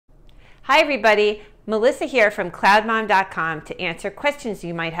Hi everybody, Melissa here from CloudMom.com to answer questions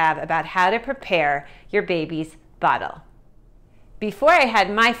you might have about how to prepare your baby's bottle. Before I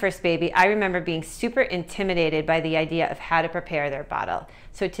had my first baby, I remember being super intimidated by the idea of how to prepare their bottle.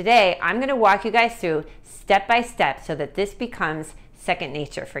 So today I'm going to walk you guys through step by step so that this becomes second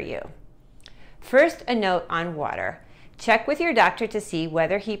nature for you. First, a note on water. Check with your doctor to see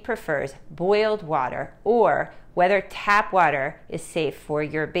whether he prefers boiled water or whether tap water is safe for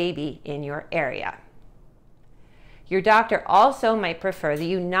your baby in your area. Your doctor also might prefer that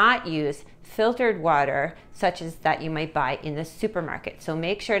you not use filtered water such as that you might buy in the supermarket, so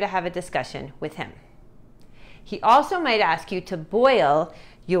make sure to have a discussion with him. He also might ask you to boil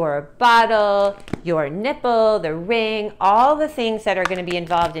your bottle, your nipple, the ring, all the things that are going to be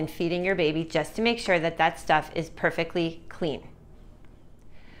involved in feeding your baby, just to make sure that that stuff is perfectly clean.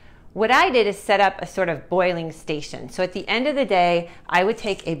 What I did is set up a sort of boiling station. So at the end of the day, I would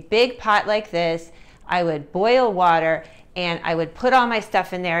take a big pot like this, I would boil water, and I would put all my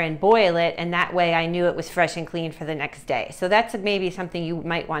stuff in there and boil it, and that way I knew it was fresh and clean for the next day. So that's maybe something you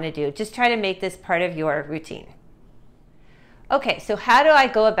might want to do. Just try to make this part of your routine. Okay, so how do I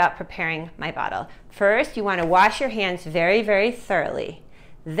go about preparing my bottle? First, you want to wash your hands very, very thoroughly.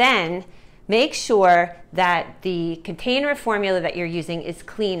 Then, make sure that the container of formula that you're using is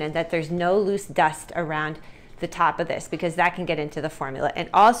clean and that there's no loose dust around the top of this, because that can get into the formula. And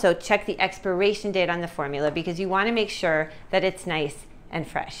also check the expiration date on the formula because you want to make sure that it's nice and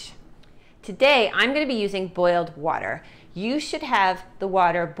fresh. Today, I'm going to be using boiled water. You should have the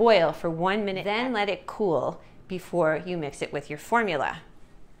water boil for 1 minute, then let it cool before you mix it with your formula.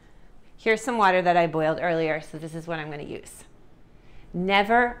 Here's some water that I boiled earlier, so this is what I'm going to use.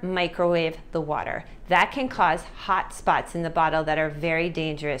 Never microwave the water. That can cause hot spots in the bottle that are very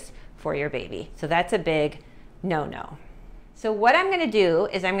dangerous for your baby. So that's a big no-no. So what I'm going to do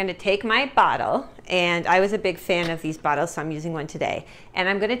is I'm going to take my bottle, and I was a big fan of these bottles, so I'm using one today. And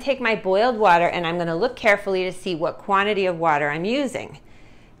I'm going to take my boiled water and I'm going to look carefully to see what quantity of water I'm using.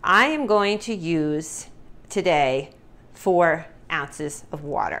 I am going to use today 4 ounces of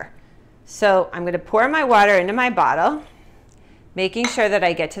water. So I'm going to pour my water into my bottle, making sure that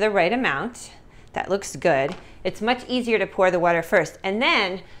I get to the right amount. That looks good. It's much easier to pour the water first. And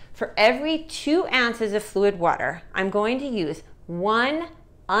then for every 2 ounces of fluid water, I'm going to use 1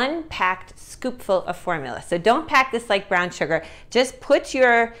 unpacked scoopful of formula. So don't pack this like brown sugar. Just put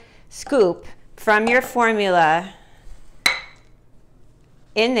your scoop from your formula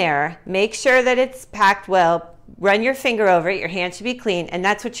in there. Make sure that it's packed well. Run your finger over it. Your hand should be clean, and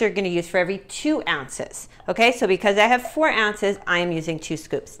that's what you're going to use for every 2 ounces. Okay, so because I have 4 ounces, I am using 2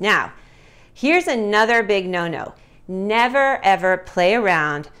 scoops. Now, here's another big no-no. Never ever play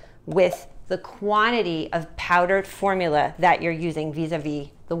around with the quantity of powdered formula that you're using vis-a-vis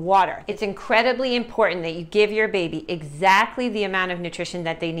the water. It's incredibly important that you give your baby exactly the amount of nutrition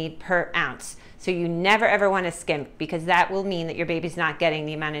that they need per ounce. So you never ever want to skimp, because that will mean that your baby's not getting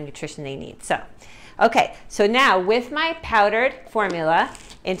the amount of nutrition they need. So, okay, so now with my powdered formula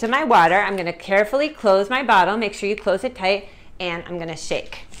into my water, I'm going to carefully close my bottle. Make sure you close it tight, and I'm going to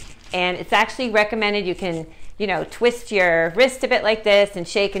shake. And it's actually recommended you can, twist your wrist a bit like this and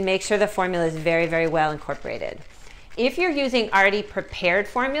shake and make sure the formula is very, very well incorporated. If you're using already prepared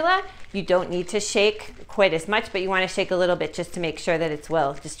formula, you don't need to shake quite as much, but you want to shake a little bit just to make sure that it's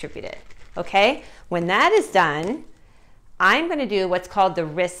well distributed. Okay, when that is done, I'm going to do what's called the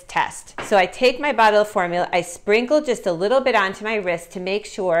wrist test. So I take my bottle of formula, I sprinkle just a little bit onto my wrist to make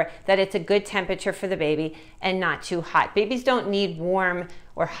sure that it's a good temperature for the baby and not too hot. Babies don't need warm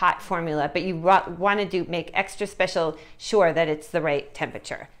or hot formula, but you want to make extra special sure that it's the right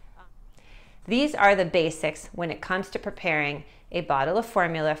temperature. These are the basics when it comes to preparing a bottle of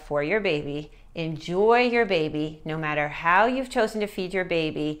formula for your baby. Enjoy your baby, no matter how you've chosen to feed your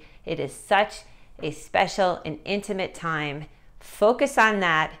baby. It is such a special and intimate time. Focus on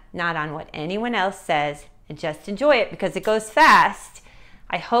that, not on what anyone else says, and just enjoy it because it goes fast.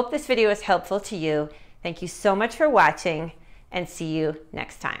 I hope this video was helpful to you. Thank you so much for watching, and see you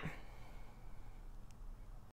next time.